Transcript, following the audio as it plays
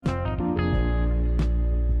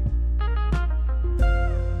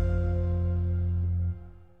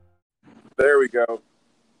There we go.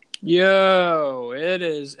 Yo, it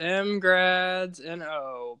is M Grads and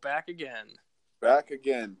O back again. Back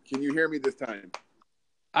again. Can you hear me this time?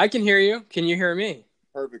 I can hear you. Can you hear me?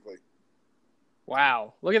 Perfectly.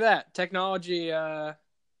 Wow. Look at that. Technology,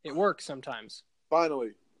 it works sometimes.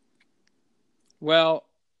 Finally. Well,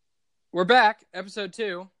 we're back, episode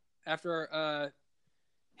 2, after,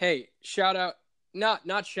 hey, shout out,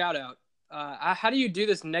 not shout out. How do you do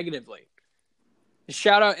this negatively?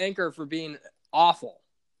 Shout out Anchor for being awful.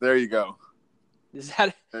 There you go. Is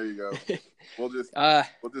that? There you go. We'll just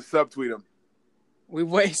subtweet them. We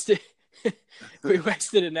wasted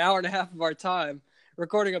an hour and a half of our time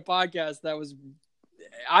recording a podcast that was,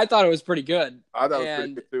 I thought it was pretty good. I thought it was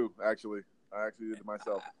pretty good too, actually. I actually did it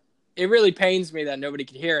myself. It really pains me that nobody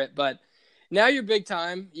could hear it, but now you're big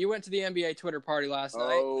time. You went to the NBA Twitter party last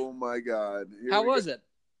night. Oh my God. How was it?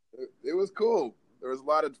 It was cool. There was a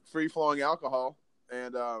lot of free-flowing alcohol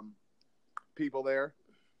and people there.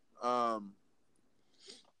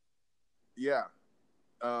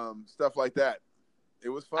 Stuff like that. It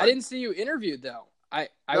was fun. I didn't see you interviewed though. I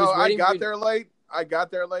got there late. I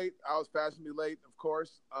was fashionably late, of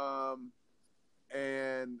course. I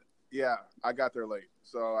got there late.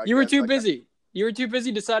 So you were too busy. You were too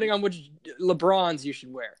busy deciding on which LeBrons you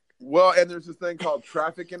should wear. Well, and there's this thing called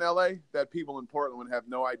traffic in LA that people in Portland have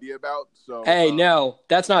no idea about. So hey, no,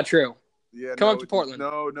 that's not true. Yeah, come up to Portland.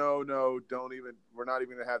 No, don't even. We're not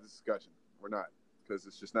even gonna have this discussion. We're not, because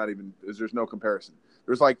it's just not even. There's no comparison.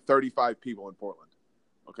 There's like 35 people in Portland.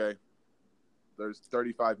 Okay, there's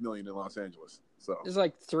 35 million in Los Angeles. So there's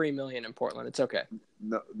like 3 million in Portland. It's okay.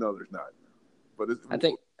 No, there's not. But I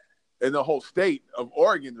think in the whole state of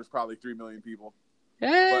Oregon, there's probably 3 million people.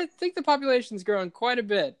 I think the population's grown quite a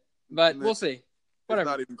bit, but we'll see. Whatever.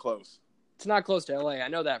 It's not even close. It's not close to LA. I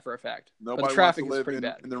know that for a fact. Nobody but the traffic wants to live is pretty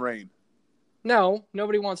bad in the rain. No,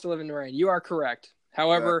 nobody wants to live in the rain. You are correct.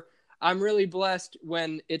 However, I'm really blessed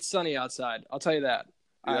when it's sunny outside. I'll tell you that.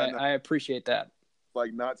 Yeah, I appreciate that. It's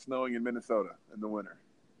like not snowing in Minnesota in the winter.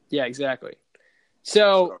 Yeah, exactly.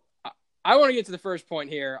 So I want to get to the first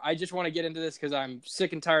point here. I just want to get into this because I'm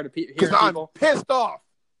sick and tired of hearing people. I'm pissed off.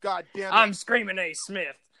 God damn it. I'm Screaming A.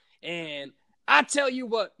 Smith. And I tell you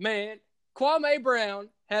what, man, Kwame Brown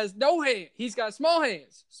has no hand. He's got small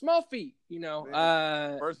hands, small feet, you know.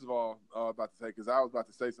 First of all, I was about to say, because I was about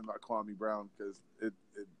to say something about Kwame Brown, because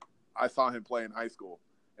I saw him play in high school.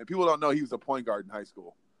 And people don't know he was a point guard in high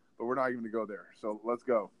school. But we're not even going to go there. So let's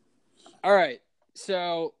go. All right.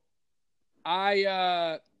 So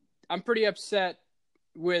I'm pretty upset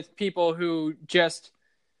with people who just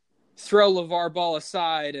throw LeVar Ball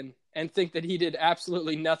aside and think that he did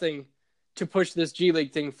absolutely nothing to push this G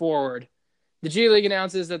League thing forward. The G League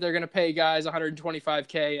announces that they're going to pay guys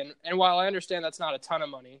 $125K, and while I understand that's not a ton of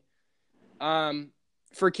money,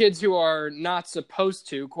 for kids who are not supposed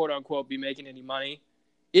to, quote unquote, be making any money,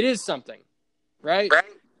 it is something, right?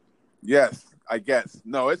 Yes, I guess.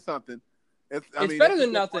 No, it's something. It's better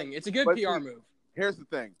than nothing. It's a good PR move. Here's the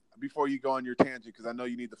thing. Before you go on your tangent, because I know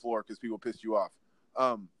you need the floor because people pissed you off.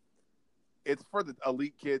 It's for the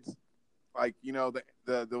elite kids, like, you know,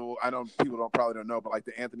 people probably don't know, but like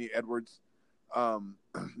the Anthony Edwards,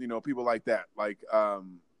 you know, people like that. Like I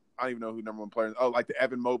don't even know who number one player. Oh, like the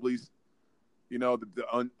Evan Mobleys, you know, the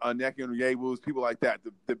Onyeka Onwuekwus, people like that.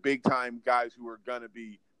 The big time guys who are gonna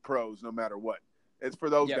be pros no matter what. It's for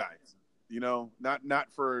those guys, you know, not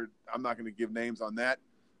for. I'm not gonna give names on that,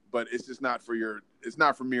 but it's just not for it's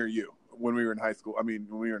not for me or you when we were in high school. I mean,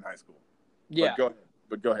 when we were in high school. Yeah.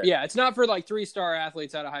 But go ahead. Yeah, it's not for like 3-star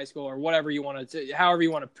athletes out of high school or whatever you want to, however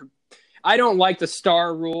you want to. I don't like the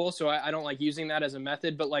star rule, so I don't like using that as a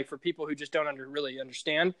method. But like for people who just don't really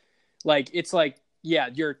understand, like it's like, yeah,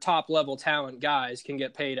 your top level talent guys can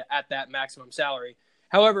get paid at that maximum salary.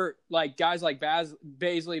 However, like guys like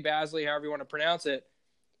Bazley, however you want to pronounce it,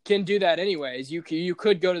 can do that anyways. You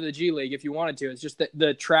could go to the G League if you wanted to. It's just that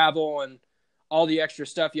the travel and all the extra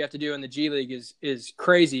stuff you have to do in the G League is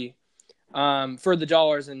crazy. For the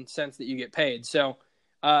dollars and cents that you get paid. So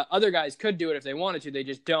other guys could do it if they wanted to. They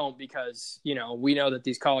just don't because, you know, we know that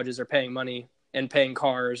these colleges are paying money and paying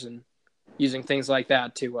cars and using things like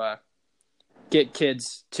that to get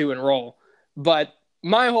kids to enroll. But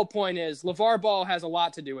my whole point is LeVar Ball has a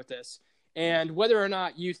lot to do with this. And whether or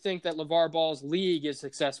not you think that LeVar Ball's league is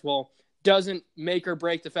successful doesn't make or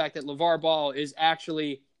break the fact that LeVar Ball is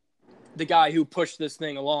actually the guy who pushed this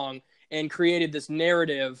thing along and created this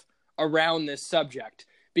narrative around this subject,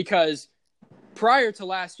 because prior to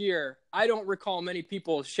last year, I don't recall many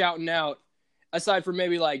people shouting out, aside from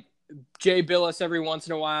maybe like Jay Billis every once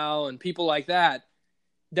in a while and people like that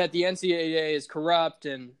the NCAA is corrupt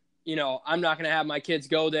and, you know, I'm not going to have my kids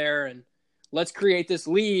go there and let's create this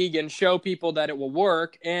league and show people that it will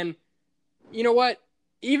work. And you know what?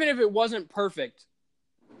 Even if it wasn't perfect,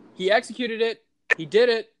 he executed it. He did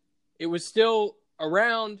it. It was still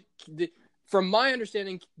around. From my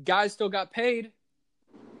understanding, guys still got paid.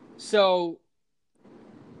 So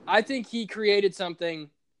I think he created something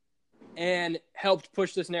and helped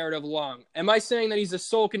push this narrative along. Am I saying that he's the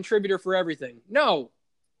sole contributor for everything? No.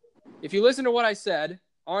 If you listen to what I said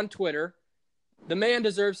on Twitter, the man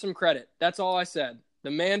deserves some credit. That's all I said.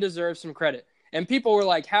 The man deserves some credit. And people were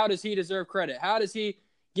like, how does he deserve credit? How does he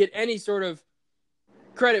get any sort of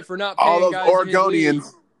credit for not paying all those guys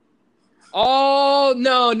Oregonians? Oh,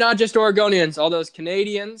 no, not just Oregonians. All those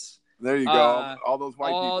Canadians. There you go. All those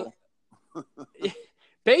white people.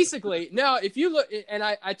 Basically, no, if you look, and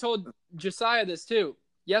I told Josiah this too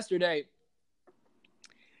yesterday,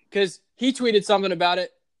 because he tweeted something about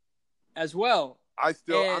it as well. I'm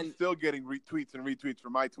still getting retweets and retweets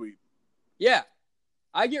for my tweet. Yeah,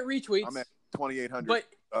 I get retweets. I'm at 2,800. But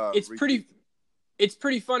it's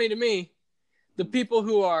pretty funny to me, the people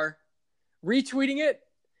who are retweeting it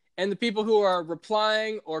and the people who are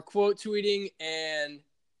replying or quote tweeting and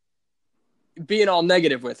being all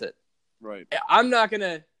negative with it. Right. I don't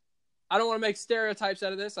want to make stereotypes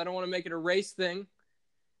out of this. I don't want to make it a race thing.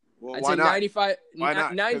 Well, I'd why say not? 95. Why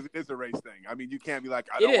not? Because it is a race thing. I mean, you can't be like,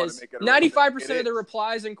 I It don't want is. to make it a race 95% of the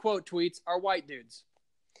replies and quote tweets are white dudes.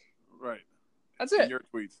 Right. That's it. Your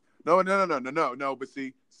tweets. No. But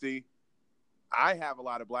see, I have a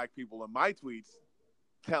lot of black people in my tweets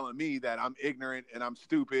telling me that I'm ignorant and I'm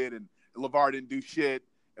stupid and LeVar didn't do shit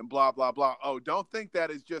and blah, blah, blah. Oh, don't think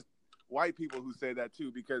that is just white people who say that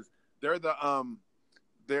too, because they're the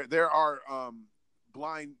there are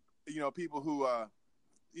blind, people who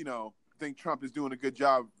think Trump is doing a good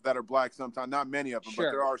job that are black sometimes. Not many of them, Sure.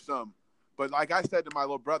 but there are some. But like I said to my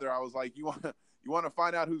little brother, I was like, you want to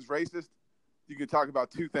find out who's racist? You can talk about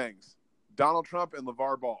two things: Donald Trump and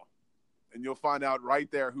LeVar Ball, and you'll find out right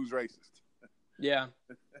there who's racist. Yeah.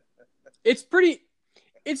 It's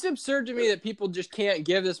absurd to me that people just can't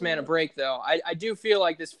give this man a break, though. I do feel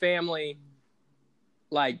like this family,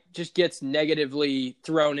 just gets negatively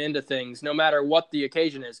thrown into things, no matter what the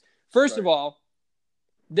occasion is. First of all,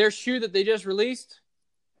 their shoe that they just released,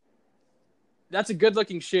 that's a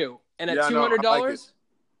good-looking shoe. And at $200, I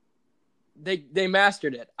like they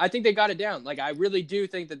mastered it. I think they got it down. I really do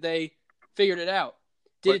think that they figured it out.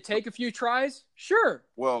 Did it take a few tries? Sure.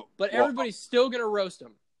 But everybody's still going to roast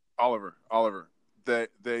them. Oliver, they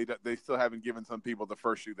still haven't given some people the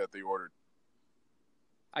first shoe that they ordered.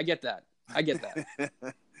 I get that.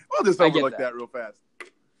 We'll just overlook that real fast.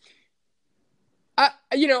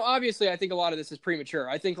 Obviously, I think a lot of this is premature.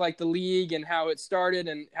 I think the league and how it started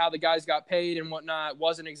and how the guys got paid and whatnot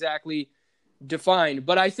wasn't exactly defined.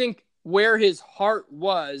 But I think where his heart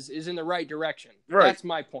is in the right direction. Right. That's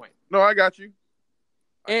my point. No, I got you.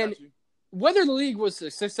 Whether the league was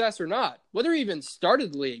a success or not, whether he even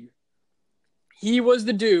started the league, he was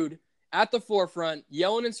the dude at the forefront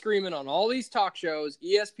yelling and screaming on all these talk shows,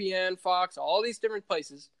 ESPN, Fox, all these different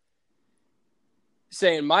places,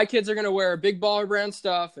 saying my kids are going to wear big baller brand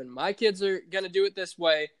stuff and my kids are going to do it this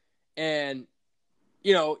way. And,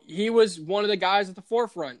 he was one of the guys at the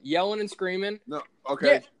forefront yelling and screaming. No,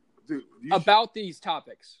 okay. Yeah, dude, about these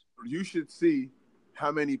topics. You should see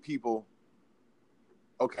how many people.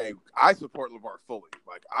 Okay, I support LeVar fully.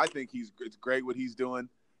 I think it's great what he's doing.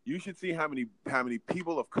 You should see how many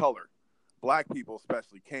people of color, black people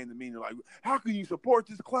especially, came to me and they're like, how can you support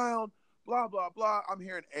this clown? Blah, blah, blah. I'm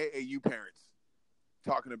hearing AAU parents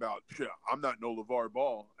talking about, shit, I'm not no LeVar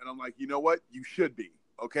Ball. And I'm like, you know what? You should be,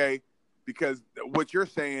 okay? Because what you're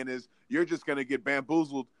saying is you're just going to get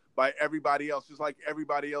bamboozled by everybody else, just like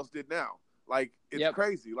everybody else did now. It's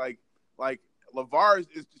crazy. LeVar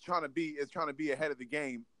is trying to be ahead of the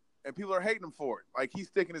game, and people are hating him for it. He's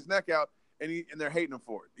sticking his neck out, and they're hating him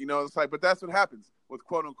for it. It's but that's what happens with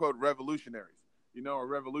quote unquote revolutionaries, or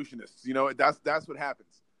revolutionists. That's what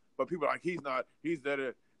happens. But people are like, he's not. He's that.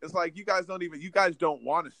 It's you guys don't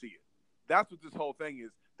want to see it. That's what this whole thing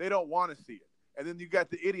is. They don't want to see it. And then you got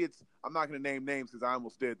the idiots. I'm not going to name names because I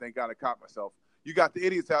almost did. Thank God I caught myself. You got the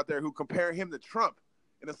idiots out there who compare him to Trump,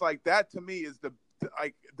 and it's that to me is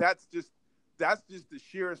that's just the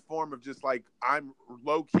sheerest form of just I'm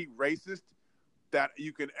low-key racist that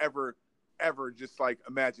you can ever just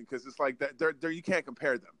imagine, because it's that they're you can't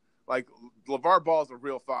compare them. LeVar Ball is a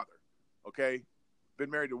real father, okay? Been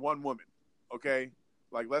married to one woman, okay?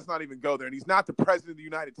 Let's not even go there. And he's not the president of the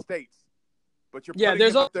United States, but you're putting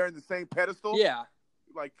him up there in the same pedestal. Yeah.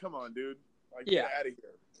 Come on, dude. Yeah. Get out of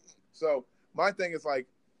here. So my thing is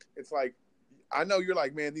it's I know you're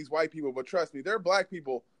man, these white people, but trust me, there are black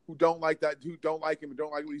people who don't like him and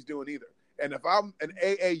don't like what he's doing either. And if I'm an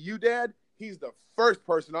AAU dad, he's the first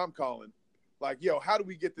person I'm calling. Like, yo, how do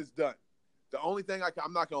we get this done? The only thing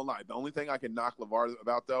I'm not gonna lie, the only thing I can knock LeVar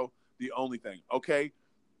about though, the only thing, okay,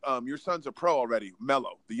 your son's a pro already,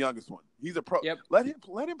 Melo, the youngest one. He's a pro. Yep. Let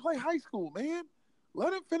him play high school, man.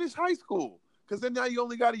 Let him finish high school. Because then now you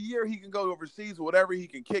only got a year. He can go overseas or whatever. He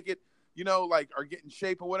can kick it, like, or get in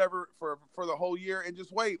shape or whatever for the whole year and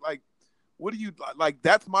just wait. Like, what do you like?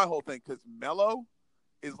 That's my whole thing. Because Melo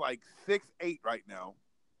is like 6'8" right now.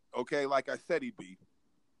 Okay, like I said he'd be,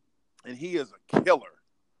 and he is a killer.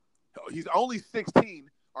 He's only 16.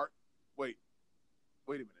 Wait a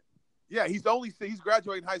minute. Yeah, he's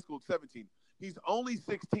graduating high school at 17. He's only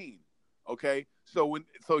 16. Okay, so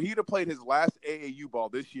he'd have played his last AAU ball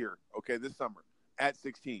this year. Okay, this summer at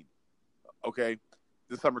 16. Okay,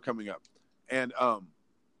 this summer coming up, and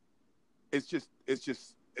it's just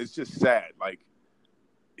sad. Like,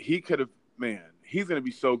 he could have, man. He's gonna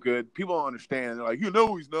be so good. People don't understand. They're like,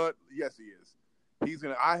 he's not. Yes, he is. He's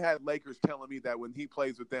gonna. I had Lakers telling me that when he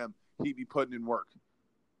plays with them, he'd be putting in work,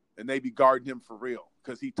 and they be guarding him for real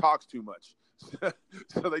because he talks too much.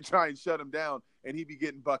 So they try and shut him down, and he be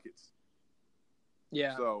getting buckets.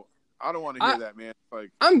 Yeah. So I don't want to hear that, man.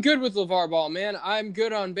 Like, I'm good with LeVar Ball, man. I'm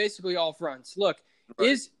good on basically all fronts. Look,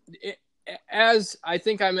 right. As I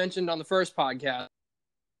think I mentioned on the first podcast,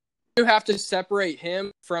 you have to separate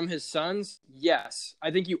him from his sons. Yes,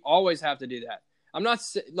 I think you always have to do that. I'm not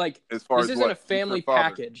like, as far this as isn't what? a family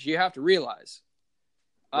package. You have to realize.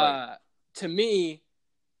 Right. To me,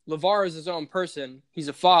 LeVar is his own person. He's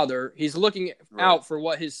a father. He's looking out for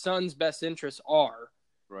what his son's best interests are.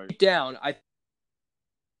 Right. Deep down,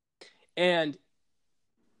 and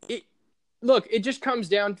it just comes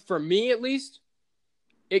down, for me at least,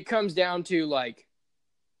 it comes down to like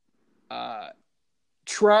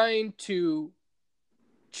trying to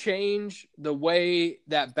change the way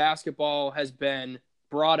that basketball has been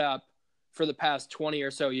brought up for the past 20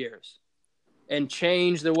 or so years, and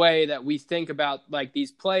change the way that we think about like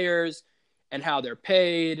these players and how they're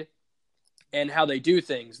paid and how they do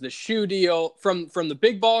things. The shoe deal, from the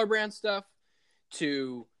big baller brand stuff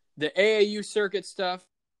to the AAU circuit stuff,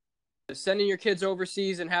 sending your kids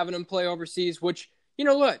overseas and having them play overseas, which,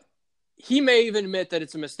 look, he may even admit that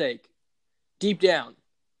it's a mistake deep down.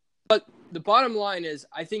 But the bottom line is,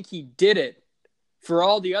 I think he did it for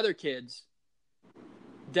all the other kids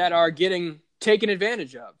that are getting taken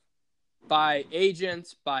advantage of by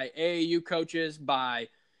agents, by AAU coaches, by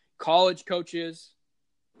college coaches.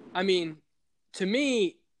 I mean, to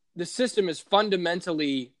me, the system is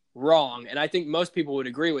fundamentally wrong, and I think most people would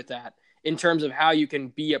agree with that in terms of how you can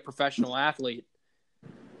be a professional athlete.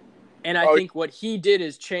 And I think what he did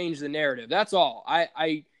is change the narrative. That's all.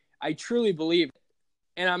 I truly believe it.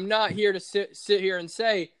 And I'm not here to sit here and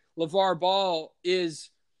say LeVar Ball is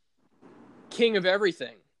king of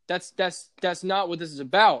everything. That's not what this is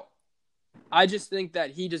about. I just think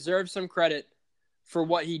that he deserves some credit for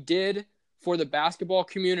what he did for the basketball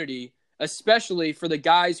community, especially for the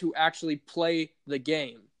guys who actually play the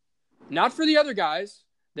game. Not for the other guys.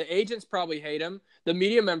 The agents probably hate him. The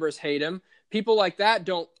media members hate him. People like that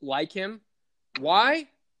don't like him. Why?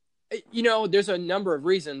 There's a number of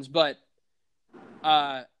reasons, but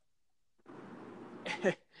I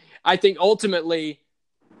think ultimately,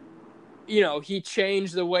 he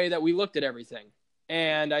changed the way that we looked at everything.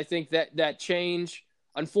 And I think that change,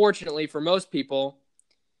 unfortunately for most people,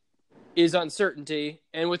 is uncertainty.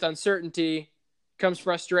 And with uncertainty comes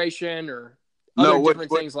frustration or other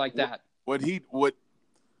different things like that. What he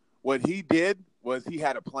did was he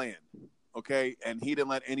had a plan, okay? And he didn't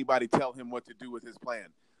let anybody tell him what to do with his plan.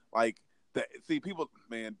 Like, people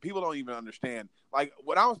don't even understand. Like,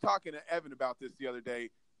 when I was talking to Evan about this the other day,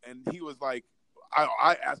 and he was like,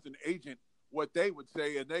 I asked an agent what they would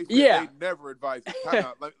say, and they said they never advise.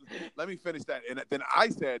 Let me finish that. And then I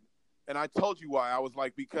said, and I told you why. I was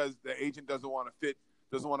like, because the agent doesn't want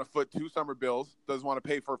to foot 2 summer bills, doesn't want to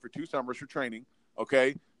pay for 2 summers for training,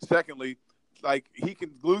 okay? Secondly, like, he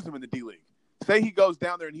can lose him in the D-League. Say he goes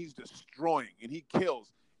down there and he's destroying and he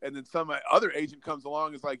kills, and then some other agent comes along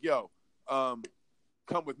and is like, yo,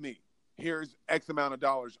 come with me. Here's X amount of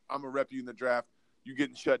dollars. I'm going to rep you in the draft. You're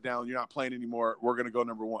getting shut down. You're not playing anymore. We're going to go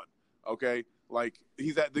number 1. Okay? Like,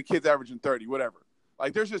 the kid's averaging 30, whatever.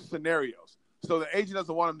 Like, there's just scenarios. So the agent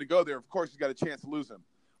doesn't want him to go there. Of course, he's got a chance to lose him.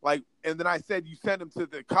 Like, and then I said, you send him to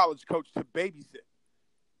the college coach to babysit.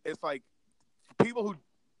 It's like, people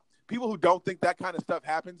who don't think that kind of stuff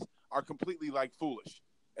happens are completely, like, foolish.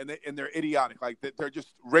 And they're idiotic. Like, they're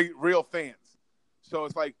just real fans. So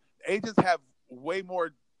it's like, agents have way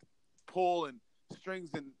more pull and strings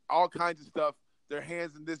and all kinds of stuff their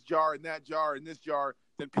hands in this jar and that jar and this jar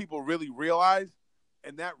than people really realize.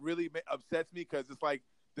 And that really upsets me because it's like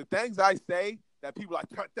the things I say that people are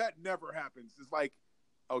like, that never happens. It's like,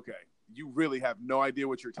 okay, you really have no idea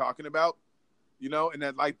what you're talking about, you know? And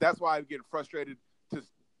that's why I get frustrated to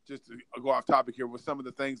just to go off topic here with some of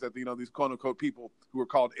the things that, you know, these quote unquote people who are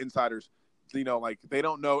called insiders, you know, like they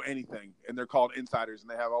don't know anything and they're called insiders and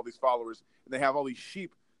they have all these followers and they have all these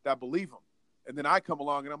sheep that believe them. And then I come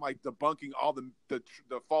along and I'm like debunking all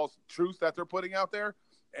the false truths that they're putting out there.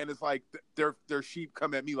 And it's like their sheep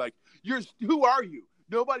come at me like, who are you?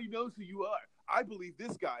 Nobody knows who you are. I believe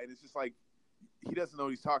this guy. And it's just like, he doesn't know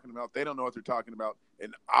what he's talking about. They don't know what they're talking about.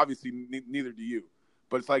 And obviously neither do you.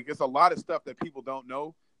 But it's like, it's a lot of stuff that people don't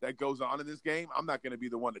know that goes on in this game. I'm not going to be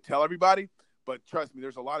the one to tell everybody, but trust me,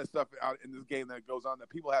 there's a lot of stuff out in this game that goes on that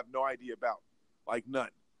people have no idea about, like none.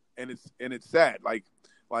 And it's sad. Like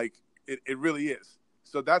it really is.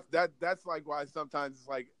 So that's like why sometimes it's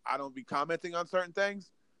like, I don't be commenting on certain things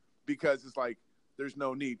because it's like, there's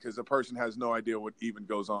no need because the person has no idea what even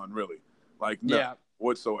goes on really. Like, none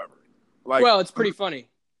whatsoever. Like, well, it's pretty funny.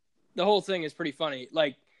 The whole thing is pretty funny.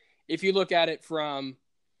 Like, if you look at it from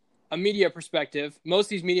a media perspective, most of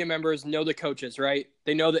these media members know the coaches, right?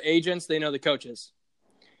 They know the agents, they know the coaches.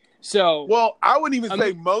 So, well, I wouldn't even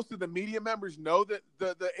say most of the media members know that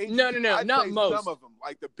the agents. No, I'd not say most. Some of them,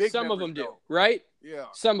 like the big. Some of them know. do, right? Yeah.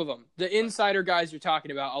 Some of them, the insider guys you're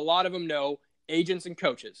talking about, a lot of them know agents and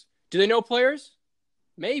coaches. Do they know players?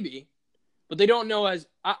 Maybe, but they don't know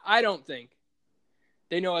I don't think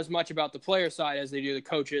they know as much about the player side as they do the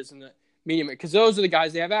coaches and the media, because those are the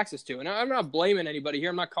guys they have access to. And I'm not blaming anybody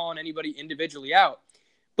here. I'm not calling anybody individually out,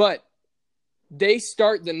 but they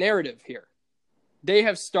start the narrative here. They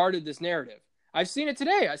have started this narrative. I've seen it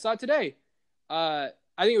today. I saw it today. I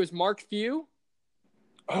think it was Mark Few.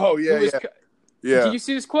 Oh yeah, yeah. Did you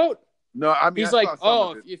see this quote? No, I mean, he's like,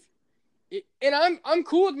 and I'm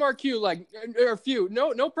cool with Mark Few, like, or Few,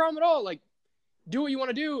 no problem at all. Like, do what you want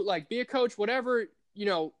to do, like, be a coach, whatever. You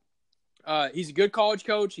know, he's a good college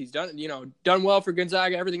coach. He's done well for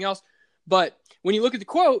Gonzaga, everything else. But when you look at the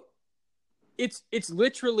quote, it's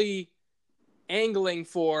literally angling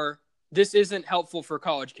for, this isn't helpful for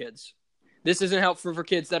college kids. This isn't helpful for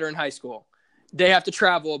kids that are in high school. They have to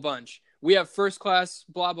travel a bunch. We have first class,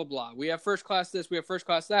 blah, blah, blah. We have first class this, we have first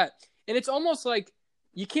class that. And it's almost like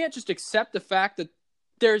you can't just accept the fact that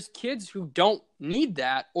there's kids who don't need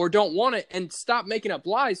that or don't want it, and stop making up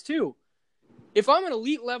lies too. If I'm an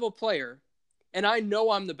elite level player and I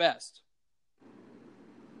know I'm the best,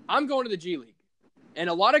 I'm going to the G League. And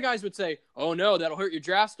a lot of guys would say, oh no, that'll hurt your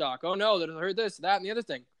draft stock. Oh no, that'll hurt this, that, and the other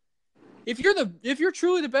thing. If you're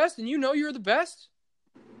truly the best and you know you're the best,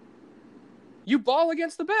 you ball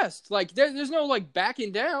against the best. Like, there's no like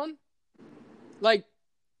backing down. Like,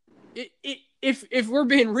 if we're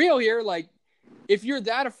being real here, like, if you're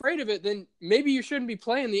that afraid of it, then maybe you shouldn't be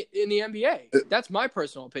playing in the NBA. That's my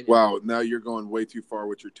personal opinion. Wow, now you're going way too far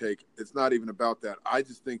with your take. It's not even about that. I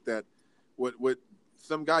just think that what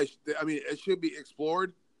some guys, I mean, it should be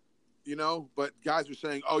explored, you know, but guys are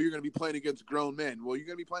saying, oh, you're going to be playing against grown men. Well, you're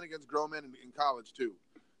going to be playing against grown men in college too.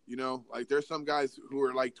 You know, like, there's some guys who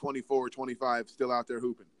are like 24 or 25 still out there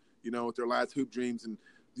hooping, you know, with their last hoop dreams and,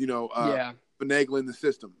 you know, finagling the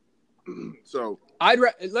system. So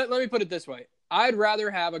let me put it this way. I'd rather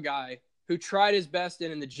have a guy who tried his best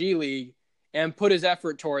in the G League and put his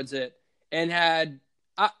effort towards it and had,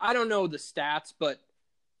 I don't know the stats, but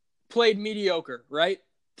played mediocre, right,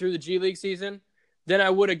 through the G League season, than I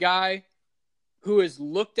would a guy who is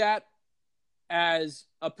looked at as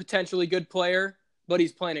a potentially good player, but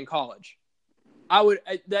he's playing in college.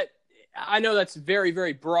 I know that's very,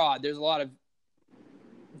 very broad. There's a lot of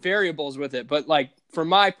variables with it, but like, for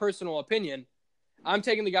my personal opinion, I'm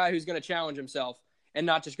taking the guy who's going to challenge himself and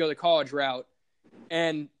not just go the college route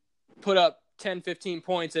and put up 10, 15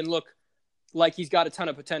 points and look like he's got a ton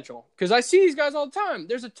of potential. Because I see these guys all the time.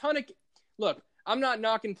 There's a ton of – look, I'm not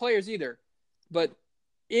knocking players either, but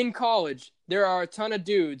in college, there are a ton of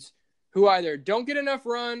dudes who either don't get enough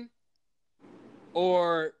run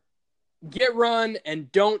or get run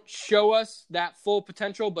and don't show us that full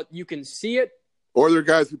potential, but you can see it. Or they're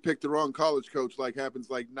guys who picked the wrong college coach, like happens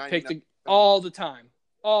like 99%. All the time.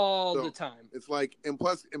 The time. It's like, and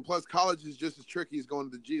plus college is just as tricky as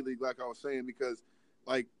going to the G League, like I was saying, because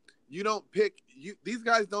like you don't pick these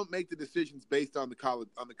guys don't make the decisions based on the college,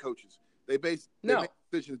 on the coaches. They make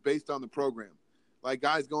decisions based on the program. Like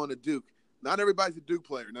guys going to Duke. Not everybody's a Duke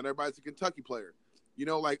player. Not everybody's a Kentucky player. You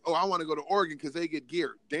know, like, oh, I want to go to Oregon because they get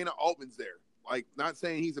gear. Dana Altman's there. Like, not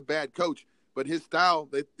saying he's a bad coach, but his style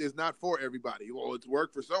is not for everybody. Well, it's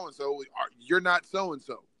worked for so-and-so. You're not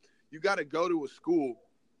so-and-so. You got to go to a school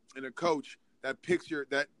and a coach that picks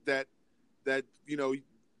that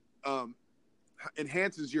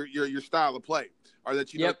enhances your style of play, or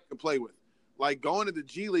that you can play with. Like going to the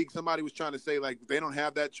G League, somebody was trying to say like they don't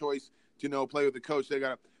have that choice to play with the coach. They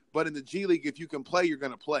got, but in the G League, if you can play, you're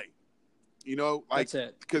going to play. Like that's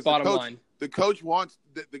it. Because bottom line, the coach wants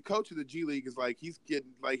the coach of the G League is like he's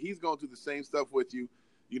going through the same stuff with you,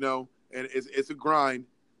 and it's a grind,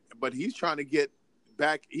 but he's trying to get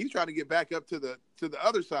back. He's trying to get back up to the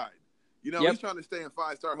other side. He's trying to stay in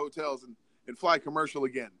 5-star hotels and fly commercial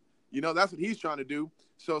again. That's what he's trying to do.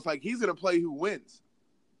 So it's like he's going to play who wins.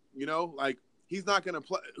 Like he's not going to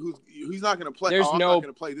play. He's not going to play. I'm not going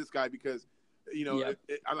to play this guy because,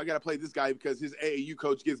 I got to play this guy because his AAU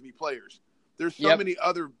coach gives me players. There's so many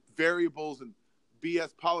other variables and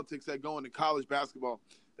BS politics that go into college basketball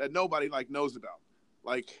that nobody knows about.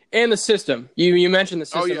 And the system. You mentioned the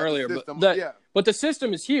system earlier, but the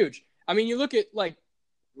system is huge. I mean, you look at what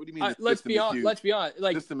do you mean? Let's be honest.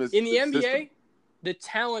 In the NBA, the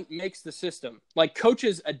talent makes the system. Like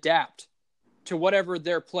coaches adapt to whatever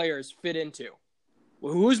their players fit into.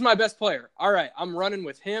 Well, who's my best player? All right, I'm running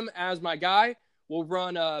with him as my guy. We'll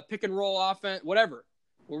run a pick and roll offense, whatever.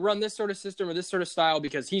 We'll run this sort of system or this sort of style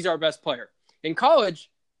because he's our best player. In college,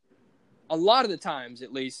 a lot of the times,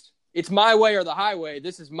 at least, it's my way or the highway.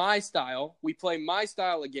 This is my style. We play my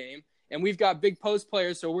style of game, and we've got big post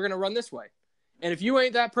players, so we're going to run this way. And if you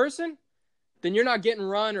ain't that person, then you're not getting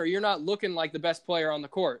run or you're not looking like the best player on the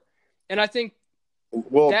court. And I think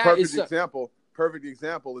perfect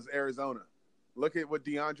example is Arizona. Look at what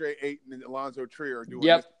DeAndre Ayton and Alonzo Trier are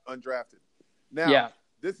doing undrafted. Now,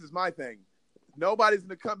 this is my thing. Nobody's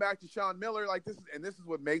going to come back to Sean Miller like this. And this is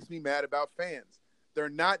what makes me mad about fans. They're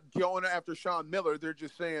not going after Sean Miller. They're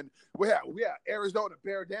just saying, Arizona,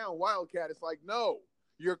 bear down, Wildcat. It's like, no,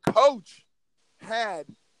 your coach had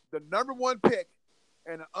the number 1 pick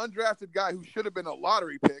and an undrafted guy who should have been a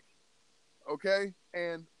lottery pick, okay,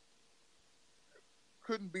 and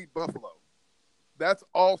couldn't beat Buffalo. That's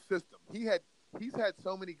all system. He's had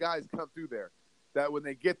so many guys come through there that when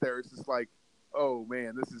they get there, it's just like, oh,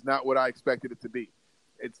 man, this is not what I expected it to be.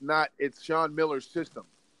 It's Sean Miller's system.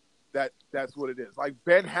 That's what it is. Like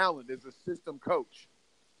Ben Howland is a system coach.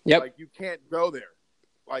 Yep. Like you can't go there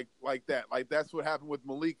like that. Like that's what happened with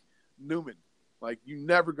Malik Newman. Like you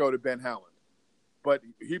never go to Ben Howland. But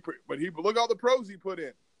he look all the pros he put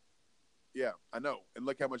in. Yeah, I know. And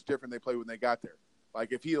look how much different they played when they got there.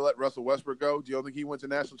 Like if he let Russell Westbrook go, do you think he went to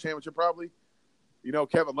national championship probably?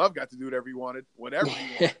 Kevin Love got to do whatever he wanted, whenever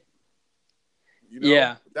he wanted.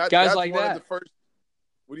 Guys that's like one that. Of the first.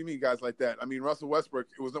 What do you mean, guys like that? I mean, Russell Westbrook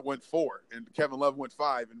went 4, and Kevin Love went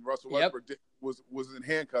 5, and Russell Westbrook was in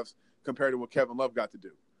handcuffs compared to what Kevin Love got to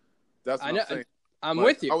do. That's what I'm saying. I'm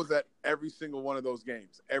with you. I was at every single one of those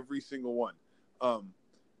games, every single one.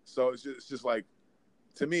 So it's just like,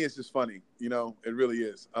 to me, it's just funny. It really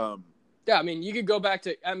is. Yeah, I mean, you could go back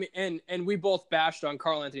to and we both bashed on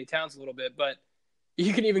Karl Anthony Towns a little bit, but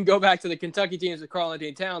you can even go back to the Kentucky teams with Karl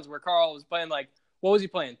Anthony Towns, where Karl was playing what was he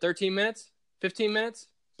playing? 13 minutes, 15 minutes.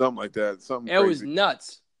 Something like that. It was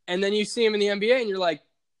nuts. And then you see him in the NBA, and you're like,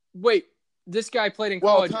 wait, this guy played in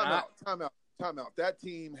college. Time out. That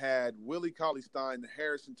team had Willie Cauley-Stein, the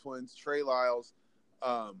Harrison twins, Trey Lyles,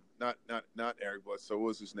 not Eric Bledsoe. What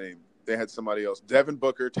was his name? They had somebody else. Devin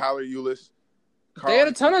Booker, Tyler Ulis. They had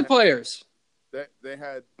a ton of players. They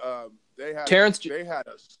had Terrence. They had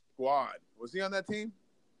a squad. Was he on that team?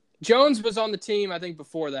 Jones was on the team, I think,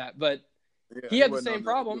 before that, but he had the same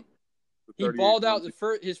problem. He balled out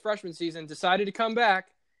his freshman season, decided to come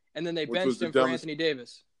back, and then they benched him for Anthony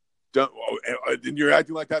Davis. And you're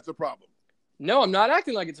acting like that's a problem. No, I'm not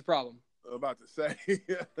acting like it's a problem. I'm about to say.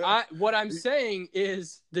 What I'm saying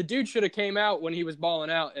is the dude should have came out when he was balling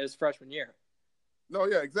out his freshman year. No,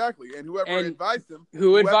 yeah, exactly. And whoever advised him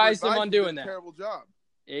on doing that. Terrible job.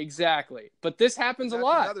 Exactly. But this happens a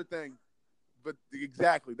lot. Another thing. But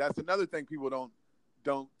exactly, that's another thing people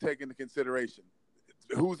don't take into consideration.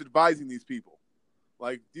 Who's advising these people?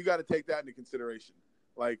 Like, you got to take that into consideration.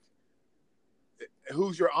 Like,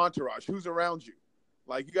 who's your entourage? Who's around you?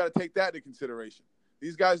 Like, you got to take that into consideration.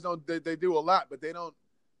 These guys they do a lot, but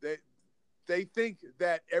they think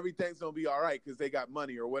that everything's going to be all right because they got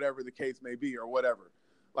money or whatever the case may be or whatever.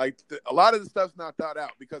 Like, a lot of the stuff's not thought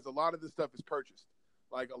out because a lot of the stuff is purchased.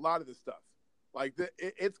 Like, a lot of the stuff. Like,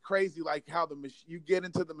 it's crazy, like, how you get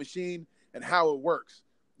into the machine and how it works.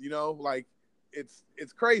 Like,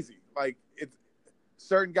 it's crazy. Like, it's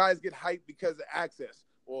certain guys get hyped because of access.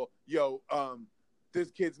 Well,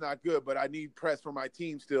 this kid's not good, but I need press for my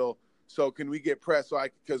team still. So can we get press?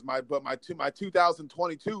 Because my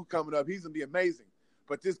 2022 coming up, he's gonna be amazing.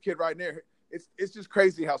 But this kid right there, it's just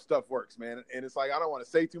crazy how stuff works, man. And it's like I don't want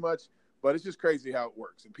to say too much, but it's just crazy how it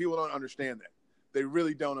works, and people don't understand that. They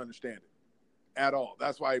really don't understand it at all.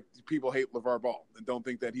 That's why people hate LeVar Ball and don't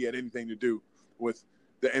think that he had anything to do with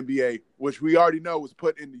the NBA, which we already know was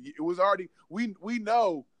put in the. It was already we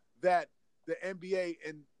know that the NBA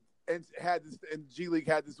and had this and G League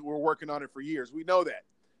had this. We're working on it for years. We know that,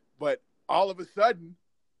 but all of a sudden,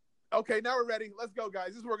 okay, now we're ready. Let's go, guys.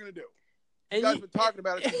 This is what we're gonna do. You guys been talking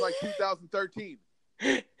about it since like 2013.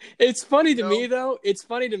 It's funny to me though. It's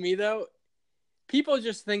funny to me though. People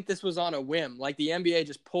just think this was on a whim, like the NBA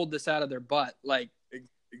just pulled this out of their butt. Like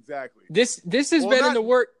exactly. This has been in the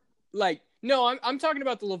work. Like no, I'm talking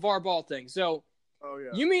about the LeVar Ball thing. So,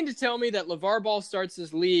 you mean to tell me that LeVar Ball starts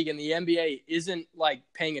this league and the NBA isn't like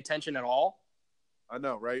paying attention at all? I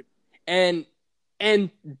know, right? And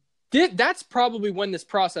that's probably when this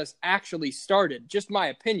process actually started. Just my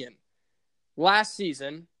opinion. Last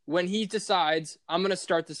season, when he decides I'm going to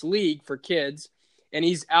start this league for kids, and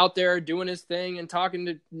he's out there doing his thing and talking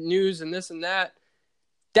to news and this and that,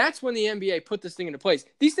 that's when the NBA put this thing into place.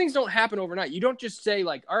 These things don't happen overnight. You don't just say,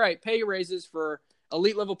 like, all right, pay raises for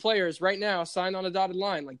elite level players right now, sign on a dotted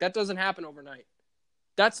line. Like, that doesn't happen overnight.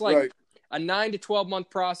 That's like a 9 to 12 month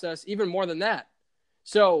process, even more than that.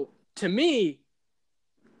 So to me,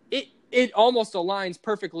 it almost aligns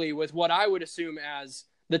perfectly with what I would assume as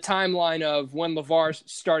the timeline of when LeVar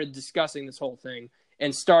started discussing this whole thing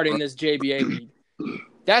and starting this JBA league.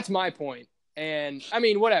 That's my point. And, I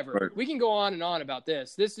mean, whatever. Right. We can go on and on about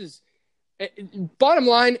this. This is – bottom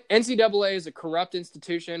line, NCAA is a corrupt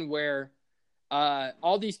institution where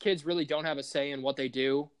all these kids really don't have a say in what they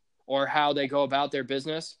do or how they go about their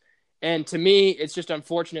business. And to me, it's just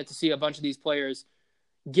unfortunate to see a bunch of these players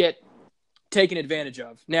get taken advantage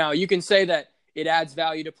of. Now, you can say that it adds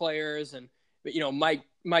value to players and, you know, Mike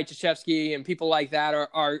Krzyzewski and people like that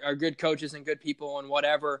are good coaches and good people and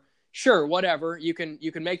whatever. Sure, whatever. You can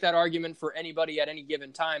make that argument for anybody at any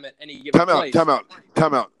given time at any given place. Time out.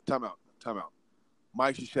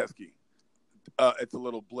 Mike Krzyzewski. It's a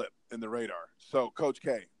little blip in the radar. So, Coach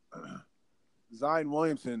K, Zion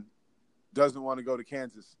Williamson doesn't want to go to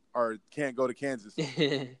Kansas or can't go to Kansas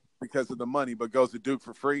because of the money, but goes to Duke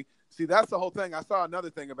for free. See, that's the whole thing. I saw another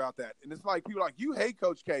thing about that, and it's like people are like, you hate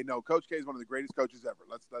Coach K. No, Coach K is one of the greatest coaches ever.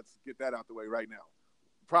 Let's get that out the way right now.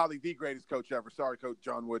 Probably the greatest coach ever. Sorry, Coach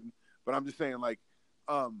John Wooden. But I'm just saying, like,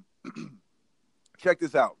 check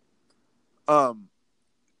this out.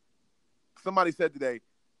 Somebody said today,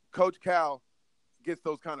 Coach Cal gets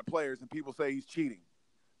those kind of players, and people say he's cheating.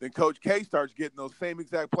 Then Coach K starts getting those same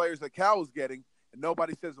exact players that Cal was getting, and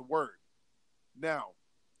nobody says a word. Now,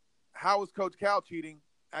 how is Coach Cal cheating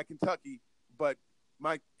at Kentucky, but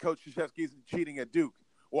Coach Krzyzewski isn't cheating at Duke?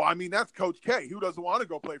 Well, I mean, that's Coach K. Who doesn't want to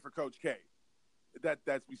go play for Coach K?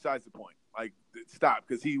 That's besides the point. Like, stop,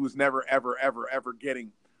 because he was never, ever, ever, ever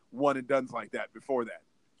getting one and dones like that before that.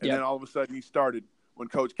 And then all of a sudden he started when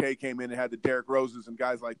Coach K came in and had the Derrick Roses and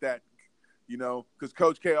guys like that, you know, because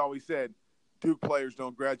Coach K always said Duke players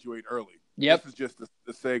don't graduate early. Yep. This is just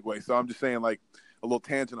the segue. So I'm just saying, like, a little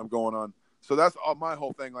tangent I'm going on. So that's all my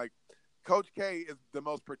whole thing. Like, Coach K is the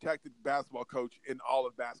most protected basketball coach in all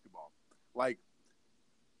of basketball.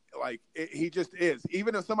 He just is.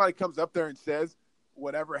 Even if somebody comes up there and says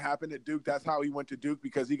whatever happened at Duke, that's how he went to Duke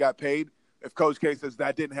because he got paid. If Coach K says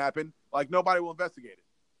that didn't happen, like, nobody will investigate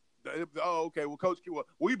it. Oh, okay. Well,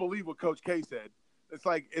 we believe what Coach K said.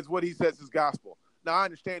 It's what he says is gospel. Now, I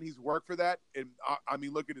understand he's worked for that. And I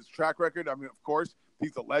mean, look at his track record. I mean, of course,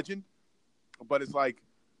 he's a legend. But it's like,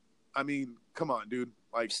 I mean, come on, dude.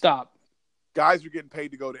 Like, stop. Guys are getting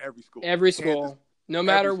paid to go to every school. Every school, Kansas, no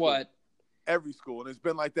matter what. Every school, and it's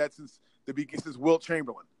been like that since Wilt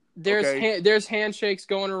Chamberlain. There's handshakes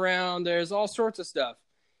going around. There's all sorts of stuff.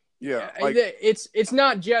 Yeah, it's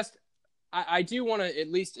not just. I do want to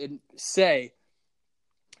at least say.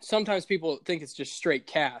 Sometimes people think it's just straight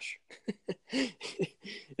cash.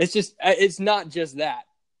 It's not just that.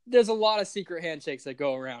 There's a lot of secret handshakes that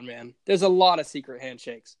go around, man. There's a lot of secret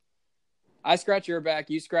handshakes. I scratch your back,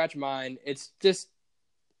 you scratch mine. It's just,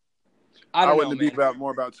 I wouldn't be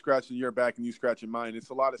more about scratching your back and you scratching mine. It's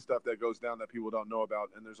a lot of stuff that goes down that people don't know about,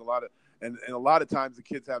 and there's a lot of and a lot of times the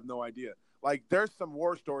kids have no idea. Like, there's some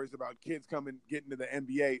war stories about kids getting to the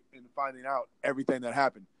NBA and finding out everything that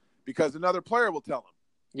happened because another player will tell them.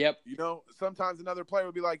 Yep. You know, sometimes another player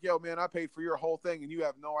will be like, "Yo, man, I paid for your whole thing and you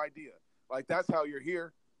have no idea." Like, that's how you're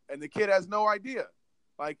here, and the kid has no idea.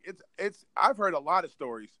 Like, it's. I've heard a lot of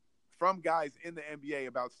stories from guys in the NBA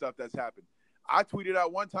about stuff that's happened. I tweeted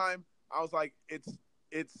out one time, I was like, it's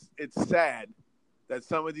sad that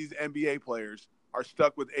some of these NBA players are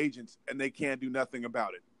stuck with agents and they can't do nothing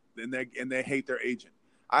about it. And they hate their agent.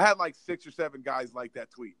 I had like 6 or 7 guys like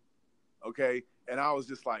that tweet. Okay. And I was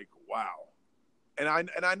just like, wow. And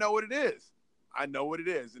I know what it is. I know what it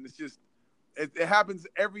is. And it's just, it happens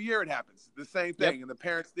every year. It happens the same thing. Yep. And the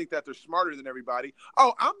parents think that they're smarter than everybody.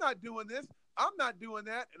 Oh, I'm not doing this. I'm not doing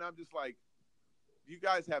that. And I'm just like, you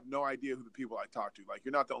guys have no idea who the people I talk to. Like,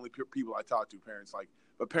 you're not the only people I talk to, parents. Like,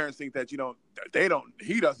 but parents think that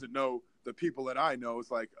he doesn't know the people that I know.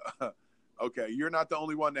 It's like, okay, you're not the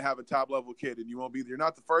only one to have a top level kid, and you're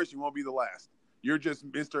not the first, you won't be the last. You're just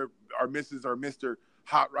Mr. or Mrs. or Mr.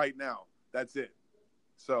 Hot right now. That's it.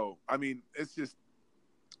 So, I mean, it's just,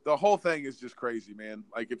 the whole thing is just crazy, man.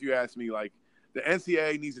 Like, if you ask me, like, the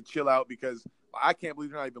NCAA needs to chill out because I can't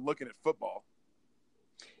believe they're not even looking at football.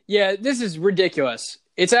 Yeah, this is ridiculous.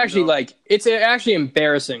 It's actually it's actually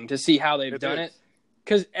embarrassing to see how they've done it,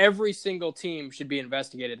 because every single team should be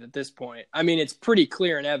investigated at this point. I mean, it's pretty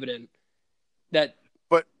clear and evident that.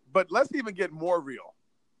 But let's even get more real.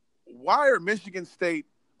 Why are Michigan State,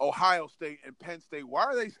 Ohio State, and Penn State, why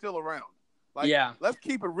are they still around? Like, let's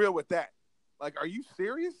keep it real with that. Like, are you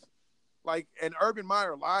serious? Like, and Urban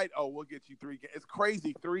Meyer lied. Oh, we'll get you 3 games. It's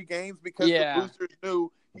crazy, 3 games because the boosters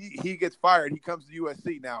knew he gets fired. He comes to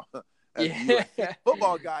USC now. As a USC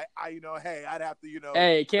football guy, I'd have to,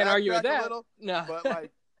 Hey, can't argue with that. No. But,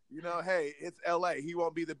 like, hey, it's L.A. He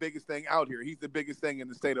won't be the biggest thing out here. He's the biggest thing in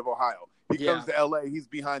the state of Ohio. He comes to L.A., he's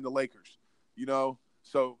behind the Lakers,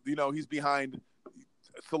 So, he's behind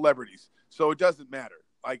celebrities. So it doesn't matter,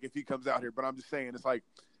 like, if he comes out here. But I'm just saying, it's like,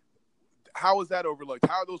 how is that overlooked?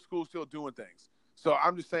 How are those schools still doing things? So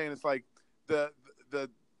I'm just saying, it's like the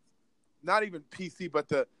not even PC, but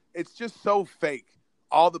it's just so fake.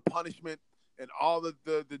 All the punishment and all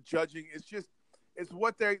the judging, it's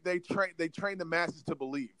what they train the masses to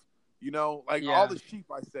believe. All the sheep,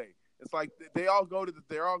 I say. It's like they're all going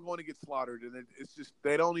to get slaughtered, and it's just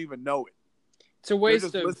they don't even know it. It's a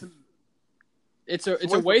waste of. It's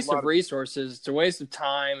a waste of resources. It's a waste of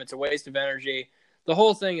time. It's a waste of energy. The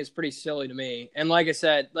whole thing is pretty silly to me. And like I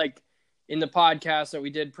said, like in the podcast that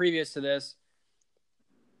we did previous to this,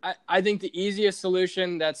 I think the easiest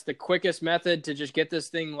solution, that's the quickest method to just get this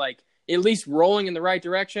thing like at least rolling in the right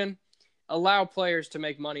direction, allow players to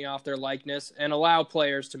make money off their likeness and allow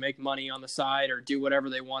players to make money on the side or do whatever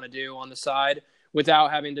they want to do on the side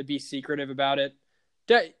without having to be secretive about it.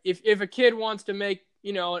 If a kid wants to make,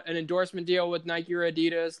 an endorsement deal with Nike or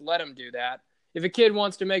Adidas, let him do that. If a kid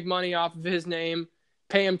wants to make money off of his name,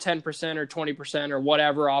 pay him 10% or 20% or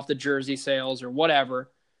whatever off the jersey sales or whatever.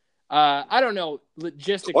 I don't know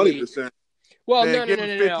logistically. 20%. Well,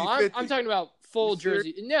 no. I'm talking about full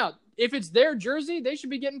jersey. Now, if it's their jersey, they should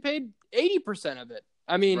be getting paid 80% of it.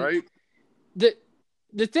 I mean, right?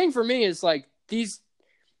 The thing for me is like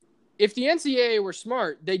if the NCAA were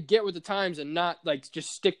smart, they'd get with the times and not like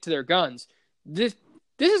just stick to their guns. This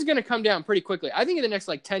is going to come down pretty quickly. I think in the next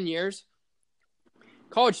like 10 years,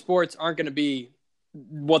 college sports aren't going to be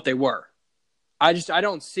what they were. I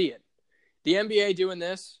don't see it. The NBA doing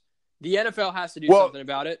this, the NFL has to do something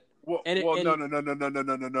about it. No.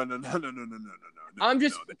 I'm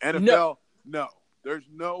just the NFL. No, there's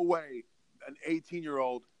no way an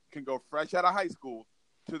 18-year-old can go fresh out of high school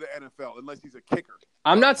to the NFL unless he's a kicker.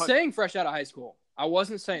 I'm not saying fresh out of high school. I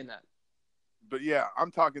wasn't saying that. But yeah,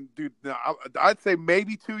 I'm talking, dude. I'd say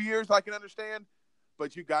maybe 2 years I can understand,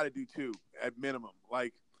 but you got to do 2 at minimum.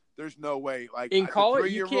 Like, there's no way. Like in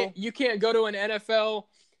college, you can't go to an NFL,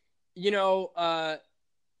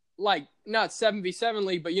 like not 7v7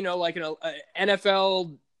 league, but like an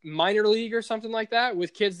NFL minor league or something like that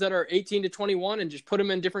with kids that are 18 to 21 and just put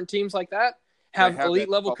them in different teams like that. Have elite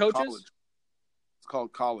level coaches. College. It's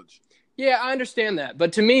called college. Yeah, I understand that,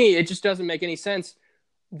 but to me, it just doesn't make any sense.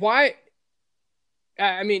 Why?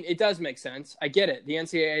 I mean, it does make sense. I get it. The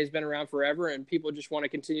NCAA has been around forever, and people just want to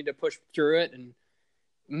continue to push through it and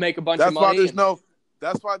make a bunch of money.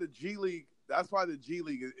 That's why the G League. That's why the G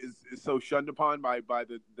League is so shunned upon by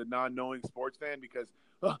the non-knowing sports fan because,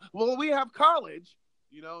 we have college,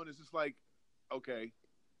 and it's just like, okay,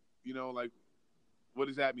 like, what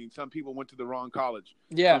does that mean? Some people went to the wrong college.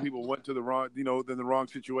 Yeah. Some people went to the wrong, the wrong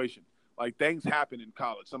situation. Like, things happen in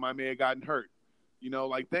college. Somebody may have gotten hurt.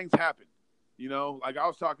 Like, things happen. Like, I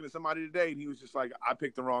was talking to somebody today, and he was just like, I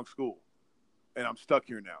picked the wrong school, and I'm stuck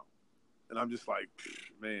here now. And I'm just like,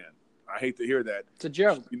 man, I hate to hear that. It's a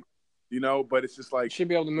joke. But it's just like, you should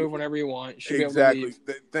be able to move whenever you want. You should exactly. Be able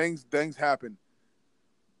to leave. Things happen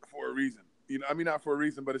for a reason. I mean, not for a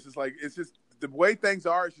reason, but it's just like, it's just the way things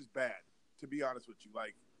are. It's just bad, to be honest with you.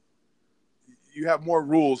 Like, you have more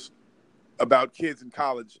rules about kids in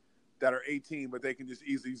college that are 18, but they can just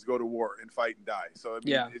easily just go to war and fight and die. So, I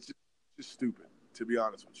mean, it's just stupid, to be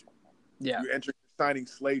honest with you. Yeah. You're signing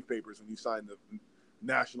slave papers when you sign the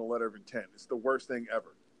national letter of intent. It's the worst thing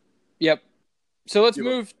ever. Yep. So let's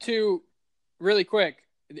move to, really quick,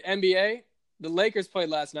 the NBA. The Lakers played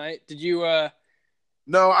last night. Did you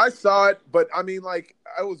No, I saw it, but I mean, like,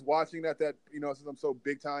 I was watching that, since I'm so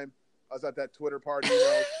big time, I was at that Twitter party,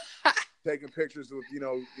 taking pictures with,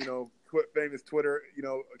 famous Twitter,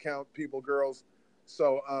 account people, girls.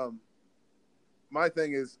 So, my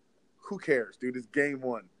thing is, who cares, dude? It's game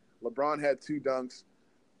one. LeBron had 2 dunks.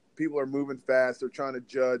 People are moving fast. They're trying to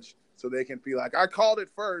judge so they can feel like, I called it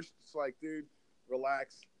first. It's like, dude,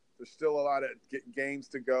 relax. There's still a lot of games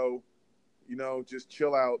to go. Just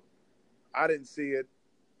chill out. I didn't see it.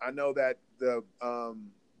 I know that the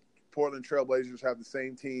Portland Trailblazers have the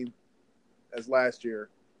same team as last year.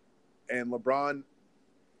 And LeBron,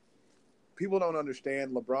 people don't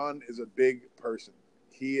understand, LeBron is a big person.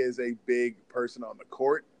 He is a big person on the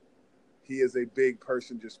court. He is a big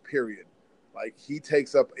person just period. Like, he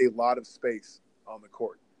takes up a lot of space on the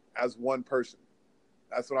court as one person.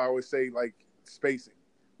 That's what I always say, like, spacing.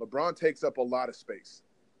 LeBron takes up a lot of space,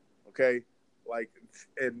 okay? Like,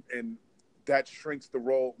 and that shrinks the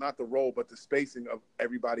role, not the role, but the spacing of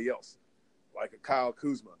everybody else, like a Kyle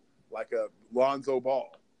Kuzma, like a Lonzo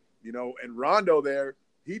Ball, and Rondo there,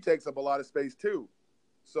 he takes up a lot of space too.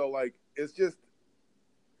 So, like, it's just,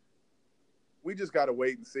 we just got to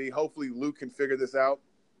wait and see. Hopefully Luke can figure this out.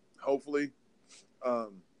 Hopefully.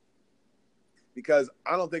 Because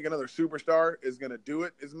I don't think another superstar is going to do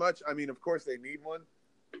it as much. I mean, of course they need one,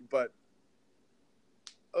 but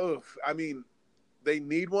I mean, they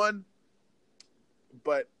need one,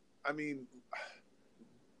 but I mean,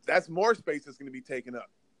 that's more space that's going to be taken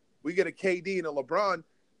up. We get a KD and a LeBron,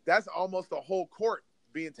 that's almost the whole court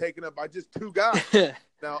being taken up by just 2 guys.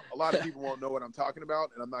 Now, a lot of people won't know what I'm talking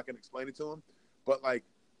about, and I'm not going to explain it to them, but like,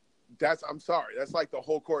 I'm sorry, that's like the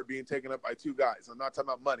whole court being taken up by 2 guys. I'm not talking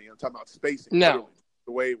about money. I'm talking about spacing. No.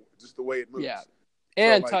 The way it moves. Yeah.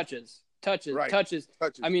 And so, like, touches.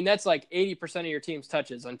 I mean, that's like 80% of your team's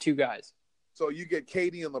touches on 2 guys. So you get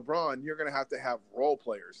KD and LeBron, you're going to have role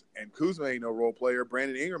players. And Kuzma ain't no role player.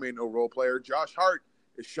 Brandon Ingram ain't no role player. Josh Hart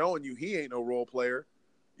is showing you he ain't no role player.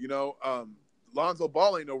 Lonzo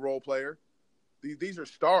Ball ain't no role player. These are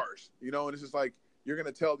stars, and it's just like, you're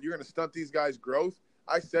going to stunt these guys' growth.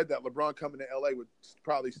 I said that LeBron coming to LA would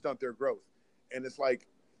probably stunt their growth. And it's like,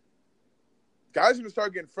 guys are going to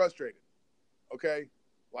start getting frustrated. Okay?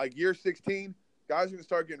 Like year 16, guys are going to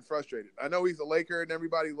start getting frustrated. I know he's a Laker and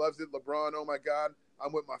everybody loves it. LeBron, oh my God,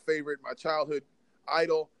 I'm with my childhood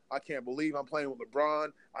idol. I can't believe I'm playing with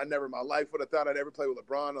LeBron. I never in my life would have thought I'd ever play with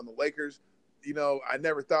LeBron on the Lakers. I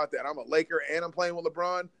never thought that I'm a Laker and I'm playing with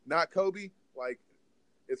LeBron, not Kobe. Like,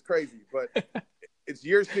 it's crazy. But it's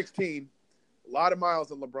year 16. A lot of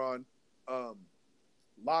miles on LeBron. A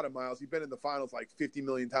lot of miles. He's been in the finals like 50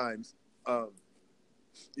 million times,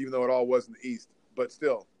 even though it all was in the East. But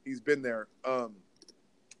still, he's been there.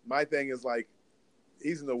 My thing is, like,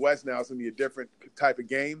 he's in the West now. It's going to be a different type of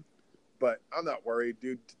game. But I'm not worried,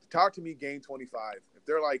 dude. Talk to me game 25. If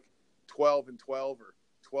they're like 12-12 or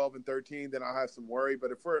 12-13, then I'll have some worry.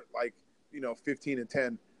 But if we're like,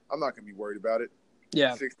 15-10, I'm not going to be worried about it.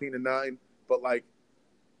 Yeah. 16-9. But, like,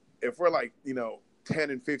 if we're like,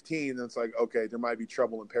 10-15, then it's like, okay, there might be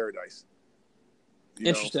trouble in paradise.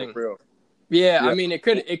 Interesting. For real. Yeah, I mean, it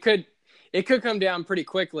could come down pretty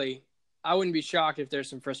quickly. I wouldn't be shocked if there's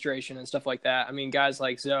some frustration and stuff like that. I mean, guys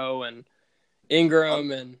like Zoe and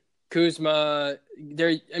Ingram and Kuzma,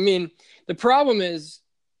 the problem is,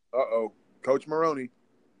 Coach Maroney.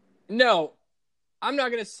 No, I'm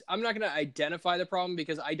not gonna identify the problem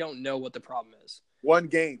because I don't know what the problem is. One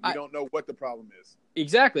game, you don't know what the problem is.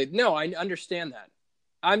 Exactly. No, I understand that.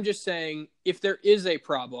 I'm just saying, if there is a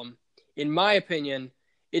problem, in my opinion,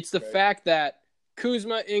 it's the fact that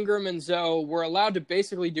Kuzma, Ingram, and Zoe were allowed to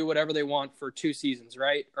basically do whatever they want for 2 seasons,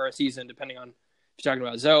 right? Or a season, depending on if you're talking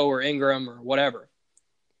about Zoe or Ingram or whatever.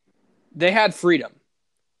 They had freedom.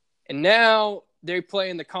 And now they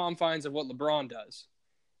play in the confines of what LeBron does.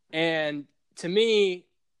 And to me,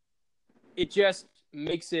 it just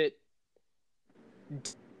makes it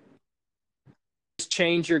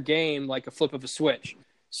change your game like a flip of a switch.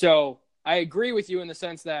 So I agree with you in the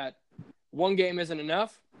sense that one game isn't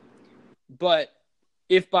enough. But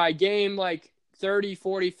if by game like 30,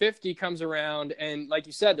 40, 50 comes around and, like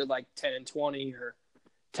you said, they're like 10-20 or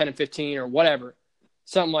 10-15 or whatever,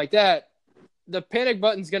 something like that, the panic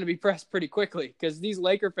button's going to be pressed pretty quickly because these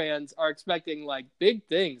Laker fans are expecting like big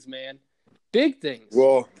things, man. Big things.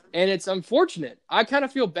 Well, and it's unfortunate. I kind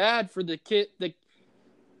of feel bad for the kid.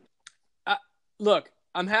 look,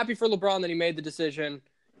 I'm happy for LeBron that he made the decision.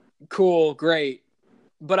 Cool, great.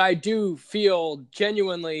 But I do feel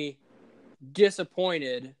genuinely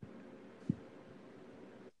disappointed,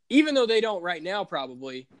 even though they don't right now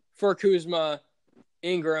probably, for Kuzma,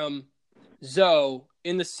 Ingram, Zoe,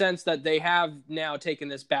 in the sense that they have now taken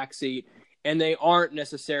this backseat and they aren't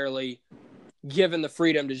necessarily given the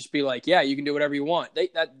freedom to just be like, yeah, you can do whatever you want.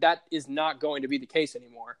 That is not going to be the case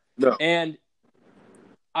anymore. No. And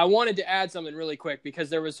I wanted to add something really quick because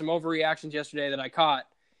there was some overreactions yesterday that I caught.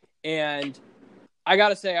 And I got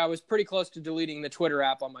to say, I was pretty close to deleting the Twitter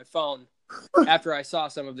app on my phone after I saw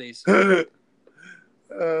some of these. Dude.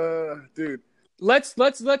 Let's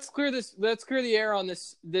clear this. Let's clear the air on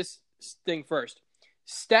this thing first.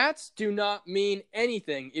 Stats do not mean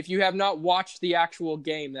anything if you have not watched the actual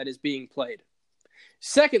game that is being played.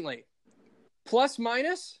 Secondly, plus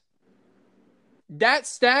minus, that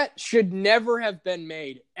stat should never have been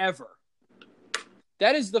made, ever.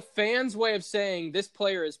 That is the fans' way of saying this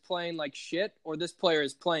player is playing like shit or this player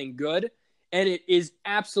is playing good, and it is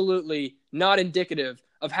absolutely not indicative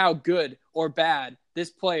of how good or bad this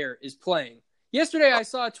player is playing. Yesterday, I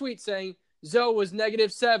saw a tweet saying Zoe was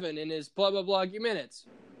 -7 in his blah, blah, blah minutes.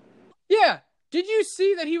 Yeah. Did you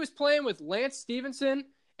see that he was playing with Lance Stevenson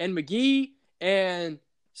and McGee and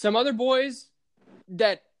some other boys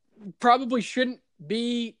that probably shouldn't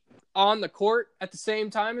be on the court at the same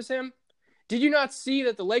time as him? Did you not see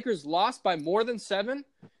that the Lakers lost by more than 7?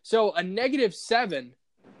 So a -7,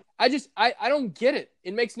 I don't get it.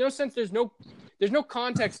 It makes no sense. There's no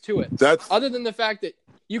context to it. Other than the fact that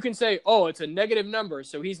you can say, oh, it's a negative number,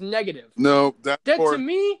 so he's negative. No, to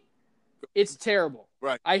me, it's terrible.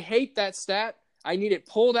 Right. I hate that stat. I need it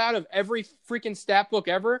pulled out of every freaking stat book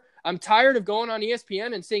ever. I'm tired of going on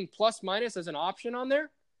ESPN and seeing plus minus as an option on there.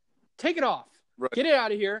 Take it off. Right. Get it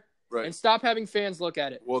out of here. Right. And stop having fans look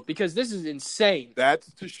at it. Well, because this is insane.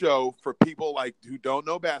 That's to show for people like who don't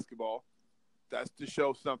know basketball. That's to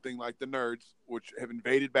show something like the nerds, which have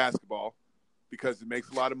invaded basketball because it makes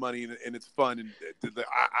a lot of money and it's fun. And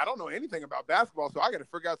I don't know anything about basketball, so I got to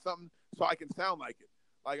figure out something so I can sound like it.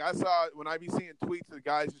 Like I saw when I be seeing tweets of the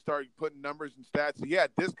guys who started putting numbers and stats. So yeah,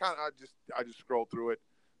 this kind of I just scroll through it.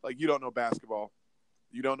 Like you don't know basketball.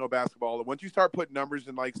 You don't know basketball. And once you start putting numbers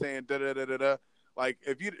and like saying da da da da da, like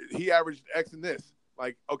if he averaged X in this,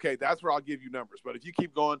 like okay, that's where I'll give you numbers. But if you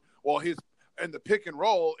keep going, well, his and the pick and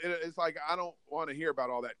roll, it's like I don't want to hear about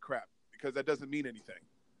all that crap because that doesn't mean anything.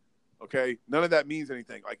 Okay, none of that means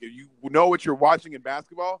anything. Like if you know what you're watching in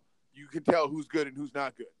basketball, you can tell who's good and who's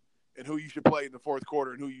not good, and who you should play in the fourth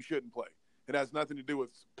quarter and who you shouldn't play. It has nothing to do with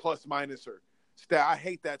plus minus or stat. I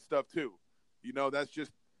hate that stuff too. You know, that's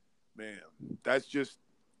just the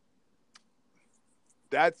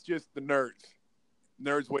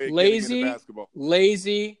nerds way of getting into basketball.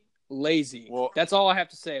 Lazy. Well, that's all I have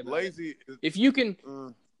to say about lazy. It. If you can,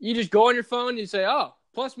 you just go on your phone and you say, oh,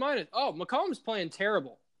 plus minus. Oh, McCollum's playing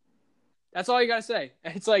terrible. That's all you got to say.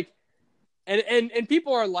 It's like, and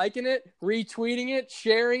people are liking it, retweeting it,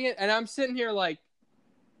 sharing it. And I'm sitting here like,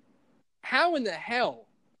 how in the hell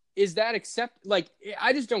is that like,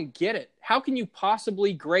 I just don't get it. How can you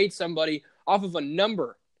possibly grade somebody off of a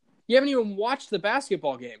number? You haven't even watched the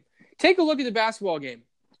basketball game. Take a look at the basketball game.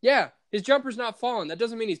 Yeah, his jumper's not falling. That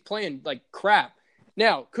doesn't mean he's playing like crap.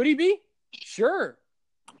 Now, could he be? Sure,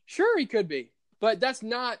 he could be. But that's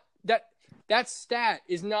not that stat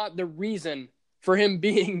is not the reason for him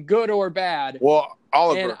being good or bad. Well,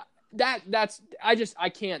 Oliver, and I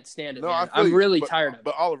can't stand it. No, man. I'm really tired of it.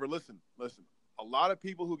 But Oliver, listen. A lot of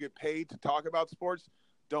people who get paid to talk about sports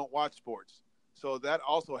don't watch sports, so that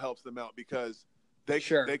also helps them out because they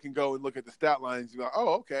can go and look at the stat lines and go,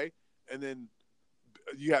 oh, okay, and then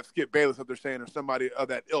you have Skip Bayless up there saying, or somebody of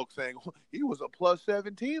that ilk saying, well, he was a plus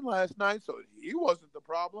 17 last night, so he wasn't the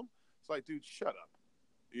problem. It's like, dude, shut up.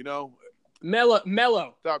 You know,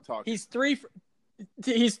 Melo. Stop talking. He's 3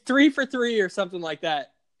 for 3 or something like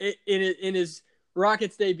that in his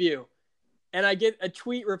Rockets debut, and I get a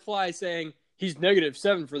tweet reply saying he's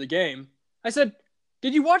 -7 for the game. I said,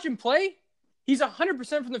 did you watch him play? He's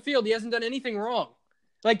 100% from the field. He hasn't done anything wrong.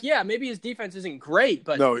 Like, yeah, maybe his defense isn't great,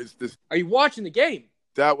 but no, it's this. Are you watching the game?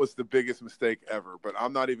 That was the biggest mistake ever, but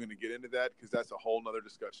I'm not even going to get into that because that's a whole nother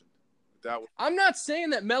discussion. I'm not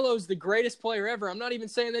saying that Melo's the greatest player ever. I'm not even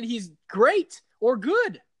saying that he's great or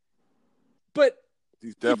good. But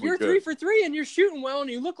he's definitely if you're good. 3 for 3 and you're shooting well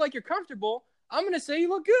and you look like you're comfortable, I'm going to say you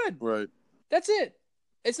look good. Right. That's it.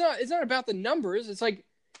 It's not about the numbers. It's like,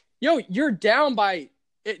 yo, they're down by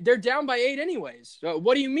 8 anyways. So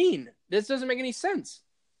what do you mean? This doesn't make any sense.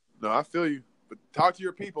 No, I feel you. But talk to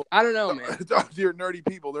your people. I don't know, man. Talk to your nerdy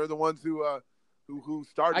people. They're the ones who who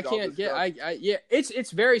started I can't all this get. stuff. Yeah,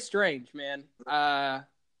 it's very strange, man.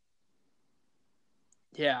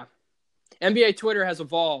 Yeah, NBA Twitter has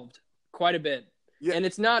evolved quite a bit, Yeah. and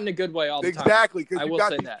it's not in a good way all the time. Exactly, because I you will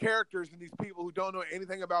got say these that. characters and these people who don't know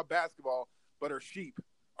anything about basketball but are sheep,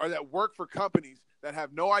 or that work for companies that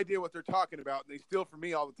have no idea what they're talking about, and they steal from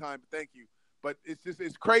me all the time. Thank you, but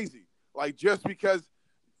it's crazy. Like, just because,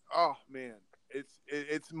 oh man,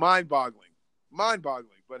 it's mind-boggling.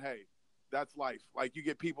 But hey, that's life. Like, you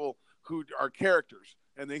get people who are characters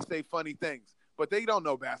and they say funny things, but they don't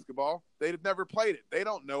know basketball. They've never played it. They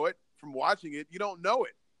don't know it from watching it. You don't know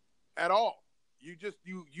it at all. You just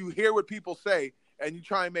you hear what people say and you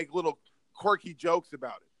try and make little quirky jokes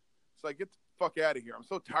about it. It's like, get the fuck out of here. I'm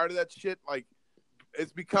so tired of that shit. Like,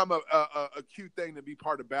 it's become a cute thing to be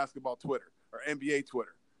part of basketball Twitter or NBA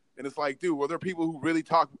Twitter. And it's like, dude, well, there are people who really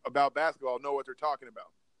talk about basketball, know what they're talking about.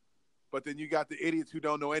 But then you got the idiots who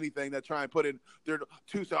don't know anything that try and put in their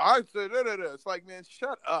two cents. I said, da, da, da. It's like, man,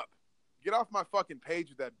 shut up. Get off my fucking page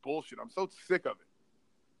with that bullshit. I'm so sick of it.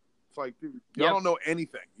 It's like, dude, y'all don't know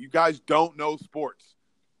anything. You guys don't know sports.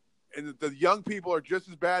 And the young people are just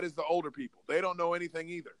as bad as the older people. They don't know anything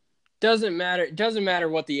either. Doesn't matter. It doesn't matter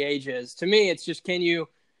what the age is. To me, it's just can you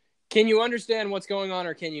understand what's going on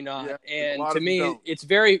or can you not? Yeah, and to me, it's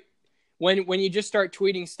very when you just start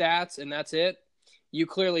tweeting stats and that's it, you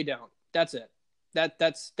clearly don't. That's it.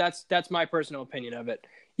 That's my personal opinion of it.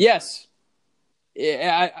 Yes,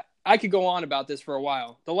 I could go on about this for a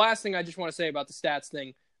while. The last thing I just want to say about the stats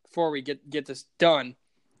thing before we get this done,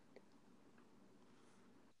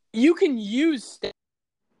 you can use stats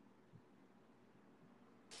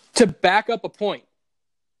to back up a point.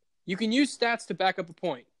 You can use stats to back up a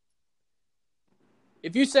point.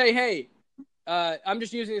 If you say, "Hey, I'm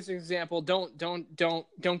just using this example. Don't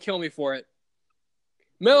kill me for it."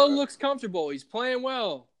 Melo looks comfortable. He's playing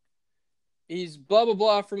well. He's blah, blah,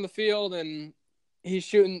 blah from the field, and he's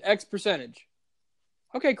shooting X percentage.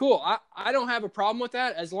 Okay, cool. I don't have a problem with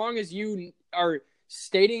that as long as you are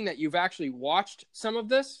stating that you've actually watched some of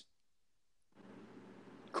this.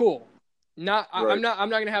 Cool. Right. I'm not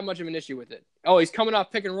going to have much of an issue with it. Oh, he's coming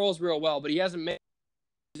off pick and rolls real well, but he hasn't made.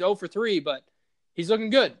 He's 0 for 3, but he's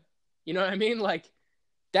looking good. You know what I mean? Like,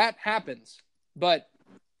 that happens. But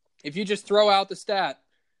if you just throw out the stat,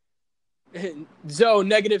 Zoe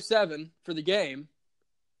 -7 for the game.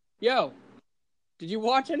 Yo, did you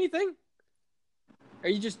watch anything? Are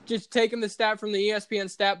you just taking the stat from the ESPN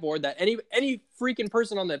stat board that any freaking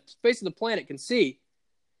person on the face of the planet can see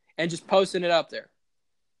and just posting it up there?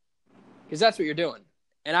 Because that's what you're doing.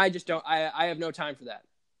 And I just don't – I have no time for that.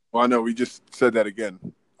 Well, I know. We just said that again.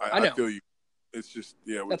 I know. I feel you. It's just –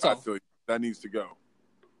 yeah, that's I all. feel you. That needs to go.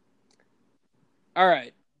 All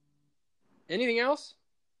right. Anything else?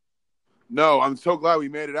 No, I'm so glad we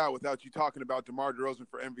made it out without you talking about DeMar DeRozan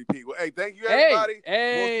for MVP. Well, hey, thank you, everybody.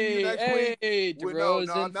 We'll see you next week.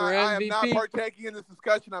 DeRozan for MVP. I am not partaking in this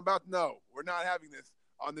discussion. We're not having this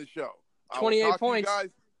on this show. 28 points. To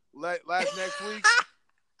you guys next week.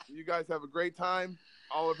 You guys have a great time.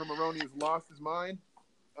 Oliver Maroney has lost his mind.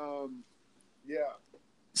 Yeah.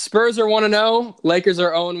 Spurs are 1-0. Lakers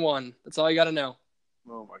are 0-1. That's all you got to know.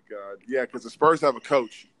 Oh, my God. Yeah, because the Spurs have a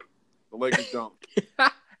coach. The Lakers don't.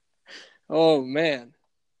 Oh, man.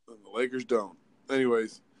 The Lakers don't.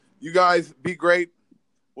 Anyways, you guys be great.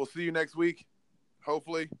 We'll see you next week,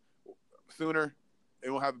 hopefully sooner,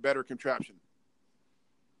 and we'll have a better contraption.